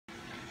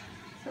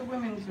the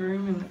women's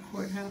room in the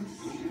courthouse.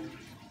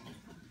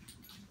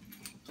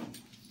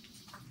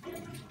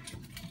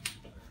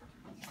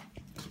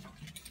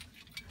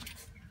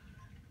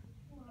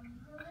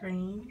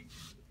 Crane.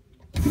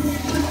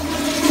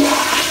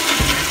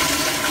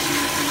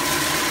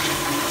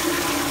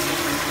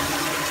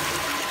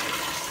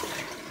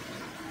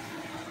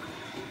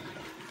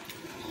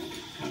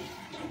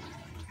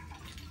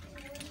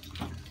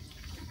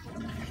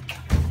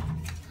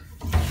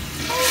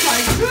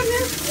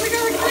 Goodness, we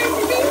got a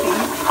crazy baby.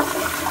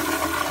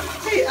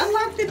 Hey,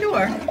 unlock the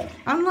door.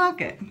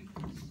 Unlock it.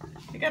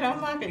 You gotta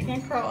unlock it. You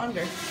can't crawl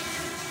under.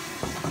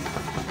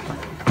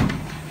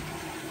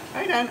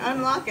 Alright, then,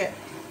 unlock it.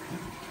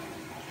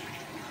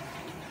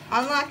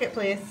 Unlock it,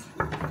 please.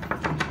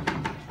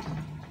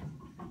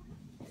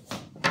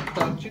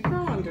 Don't you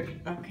crawl under.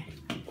 Okay.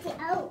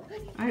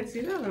 Alright,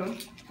 see the other one.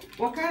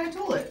 What kind of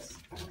toilets?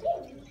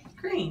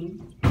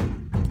 Green.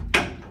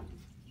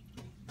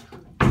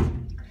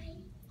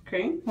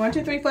 Cream. 1,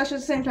 2, 3, flush at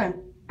the same time.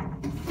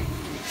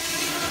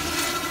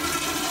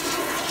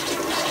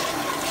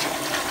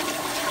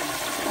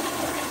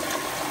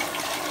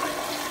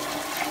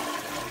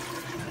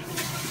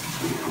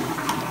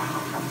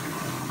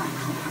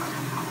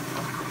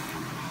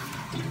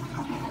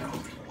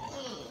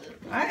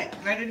 Alright,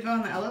 ready to go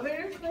in the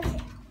elevator?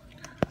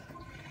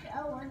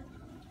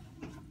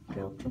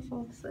 Built the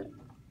faucet.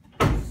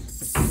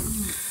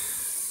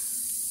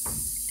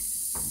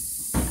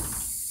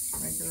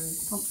 Regular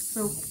pump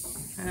soap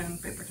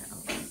and paper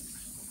towels.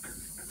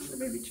 The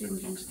baby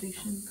changing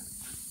station.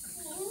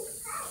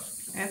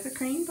 At the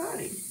cream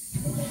potty.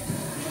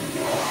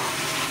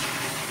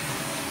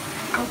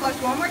 I'll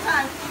flush one more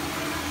time.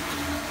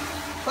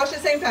 Flush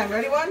at the same time.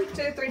 Ready? 1,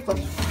 2, 3,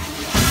 flush.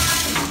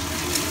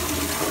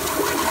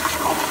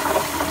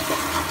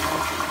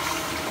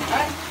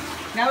 Alright,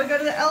 now we go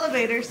to the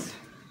elevators.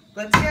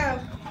 Let's go.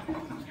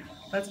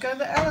 Let's go to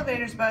the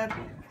elevators, bud.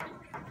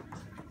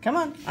 Come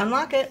on,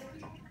 unlock it.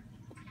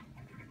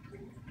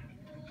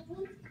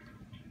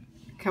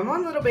 Come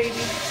on, little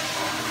baby.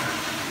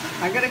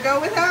 I gotta go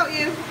without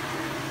you.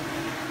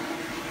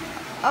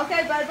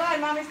 Okay, bye-bye.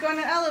 Mommy's going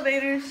to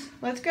elevators.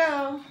 Let's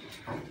go.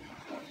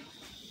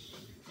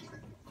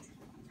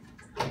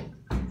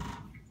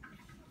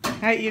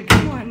 Alright, you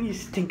come on, you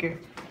stinker.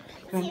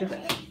 Go to the...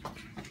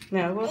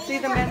 No, we'll see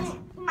the men's.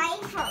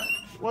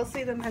 We'll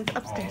see the men's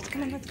upstairs.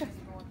 Come on, let's go.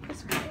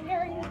 This way.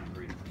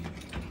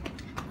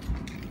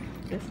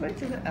 This way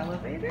to the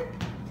elevator.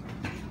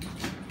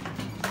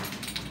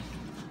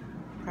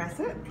 Press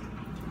it.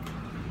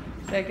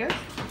 There you go.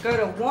 Go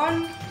to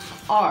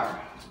 1R.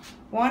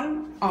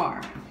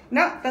 1R.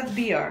 No, that's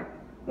BR.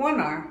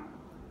 1R.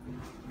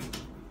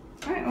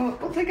 Alright,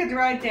 we'll take a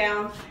ride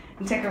down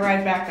and take a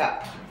ride back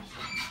up.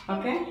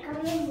 Okay?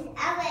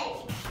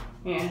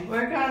 Yeah,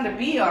 we're going to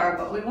BR,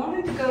 but we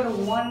wanted to go to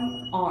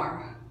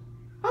 1R.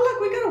 Oh, look,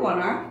 we go to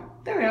 1R.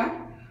 There we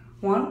are.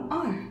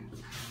 1R.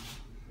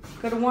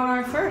 Go to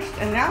 1R first,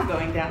 and now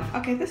going down.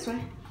 Okay, this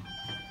way.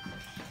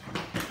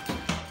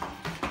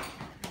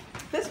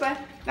 This way.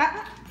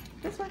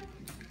 This way.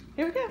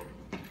 Here we go.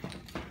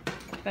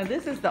 Now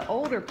this is the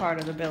older part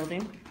of the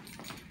building.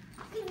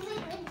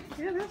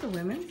 Yeah, there's a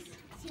women's.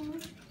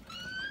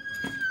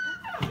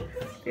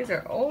 These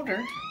are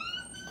older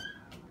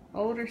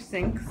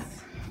sinks.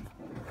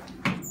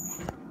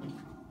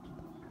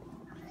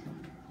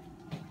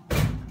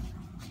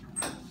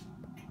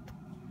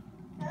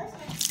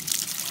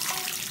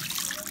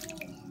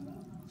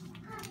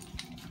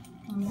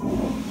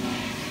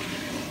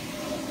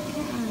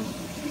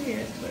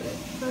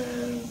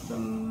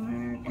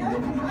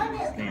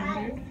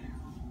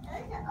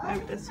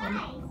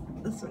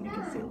 This one you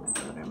can see a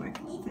little bit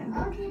American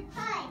Standard.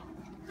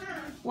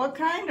 What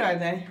kind are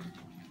they?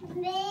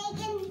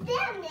 American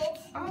Standard.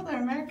 Oh,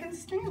 they're American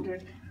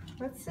Standard.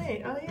 Let's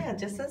see. Oh yeah,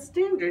 just as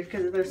standard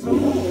because they're so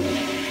old.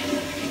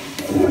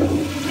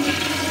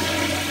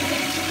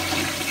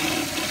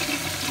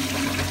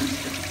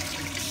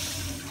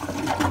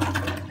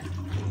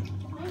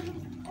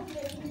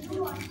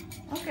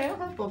 Okay, I'll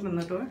help open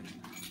the door.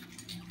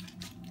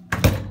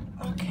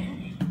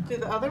 Okay, do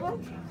the other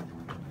one?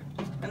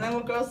 And then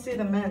we'll go see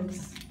the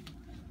men's.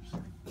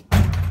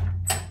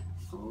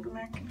 Old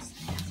American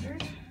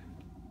Standard.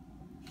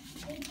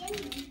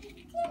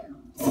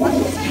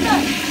 Let's say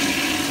that.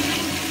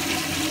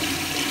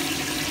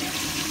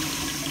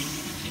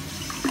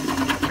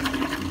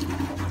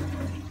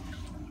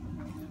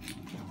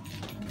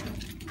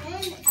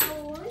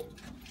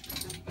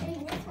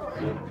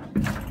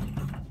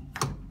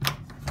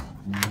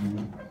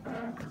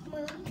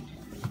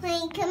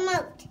 Come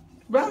out.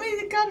 Mommy,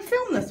 you gotta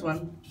film this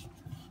one.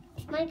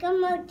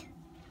 Come out.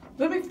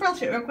 Let me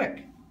flush it real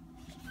quick.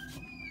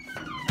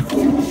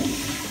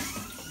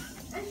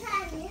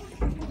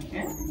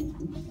 Yeah?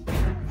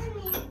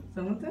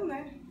 Someone's in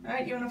there.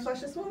 Alright, you wanna flush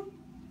this one?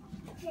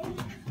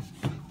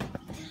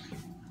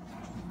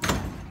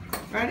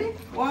 Ready?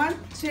 1,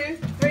 2,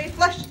 3,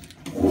 flush!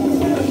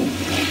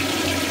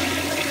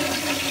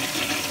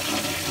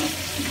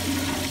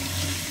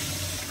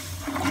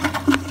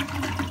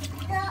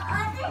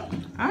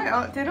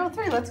 right, did all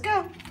three. Let's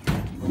go.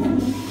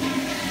 Let's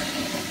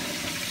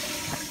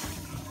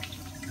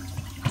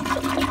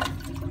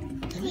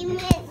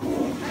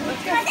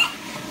go.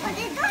 What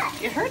is that?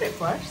 You heard it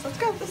flush. Let's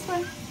go this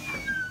way.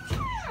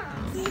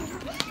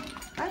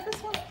 Right,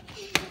 this one.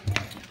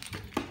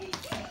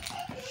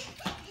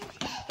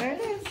 There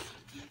it is.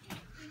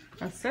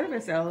 A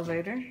service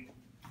elevator.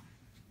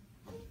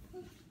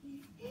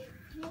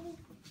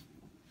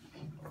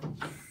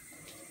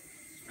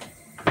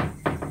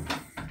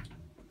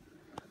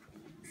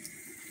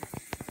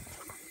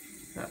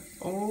 The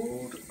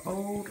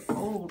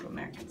old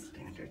American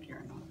Standard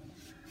urinal.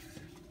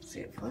 See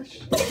it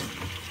flush?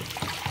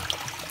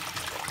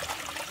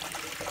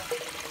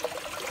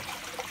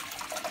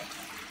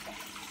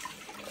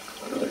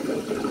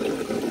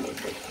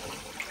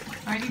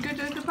 Alright, you go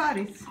do the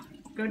potties.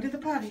 Go do the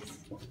potties.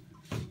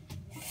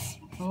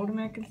 Old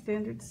American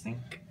Standard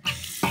sink.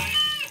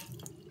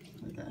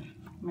 With a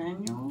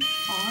manual on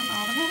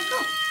automatic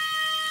off.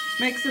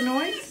 Makes a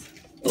noise.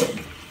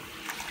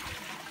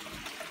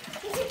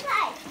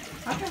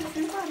 Okay, let's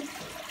do the potty.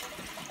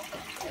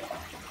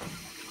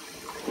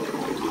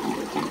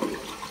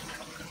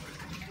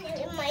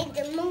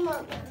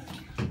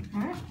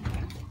 Alright.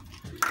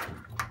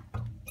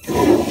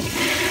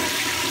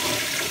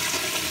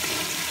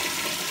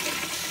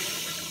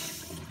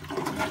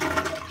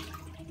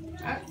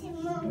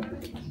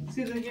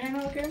 See the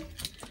urinal again?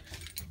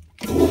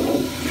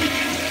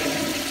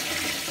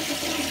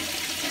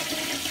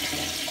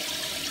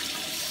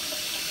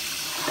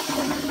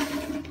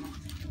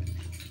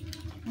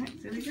 Alright,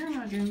 see the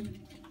urinal again.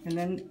 And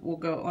then we'll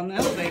go on the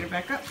elevator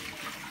back up.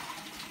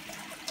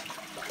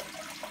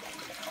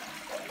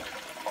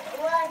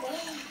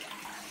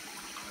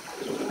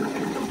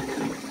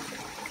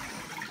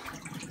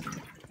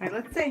 Alright,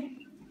 let's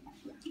see.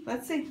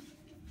 Let's see.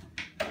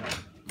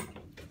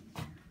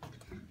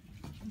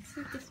 Let's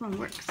see if this one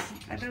works.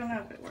 I don't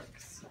know if it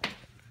works.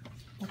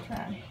 I'll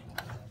try.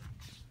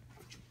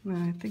 No,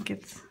 I think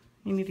it's,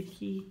 you need a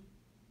key.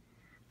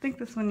 I think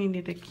this one you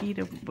need a key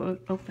to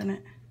open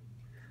it.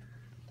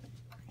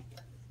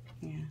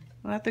 Yeah.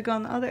 We'll have to go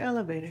on the other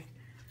elevator.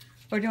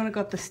 Or do you want to go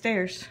up the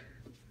stairs?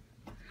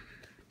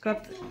 Go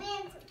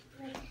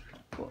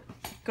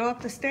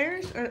up the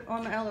stairs or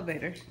on the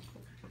elevator?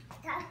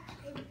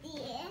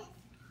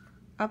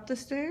 Up the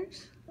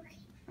stairs? Okay.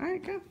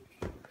 Alright, go.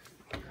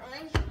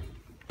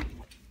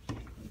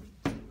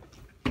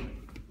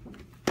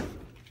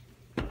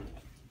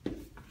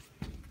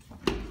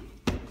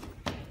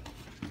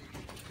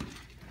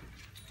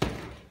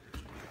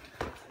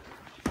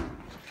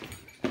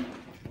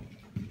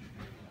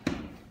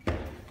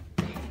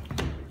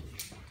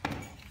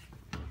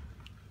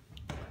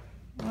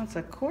 Oh, it's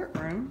a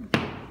courtroom.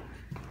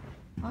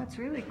 Oh, it's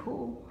really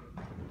cool.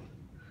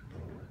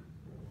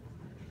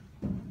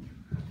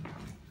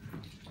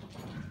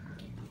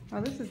 Oh,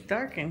 this is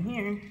dark in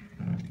here.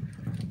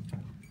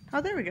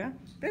 Oh, there we go.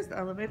 There's the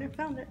elevator.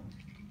 Found it.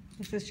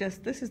 This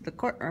is the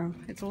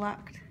courtroom. It's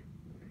locked.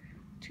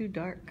 Too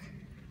dark.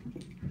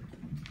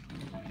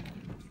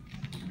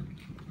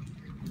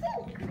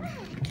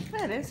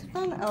 There it is.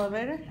 Found the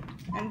elevator.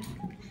 And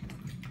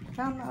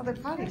found the other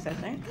potties, I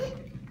think.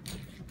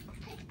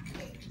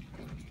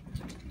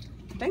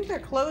 I think they're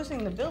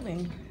closing the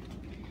building.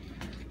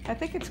 I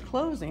think it's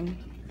closing.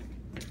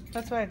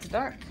 That's why it's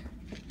dark.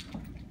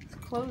 It's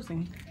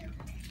closing.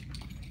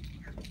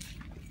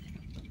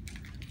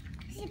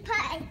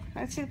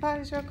 Let's see the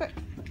potties real quick.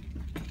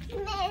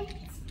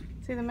 Men's.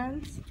 See the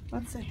men's?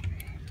 Let's see.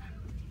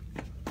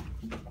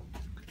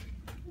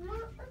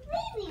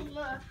 Baby,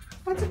 Mom.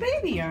 What's a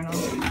baby urinal?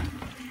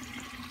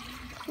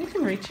 You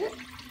can reach it.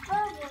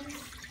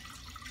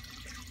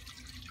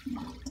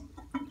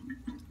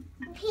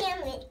 Pee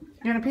on it.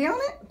 You want to pee on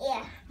it?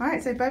 Yeah.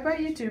 Alright, say bye-bye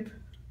YouTube.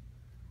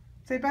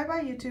 Say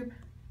bye-bye YouTube.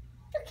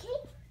 Okay.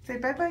 Say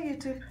bye-bye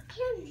YouTube.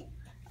 Pee on it.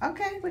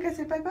 Okay, we gotta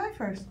say bye-bye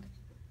first.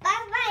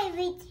 Bye-bye,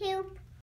 YouTube.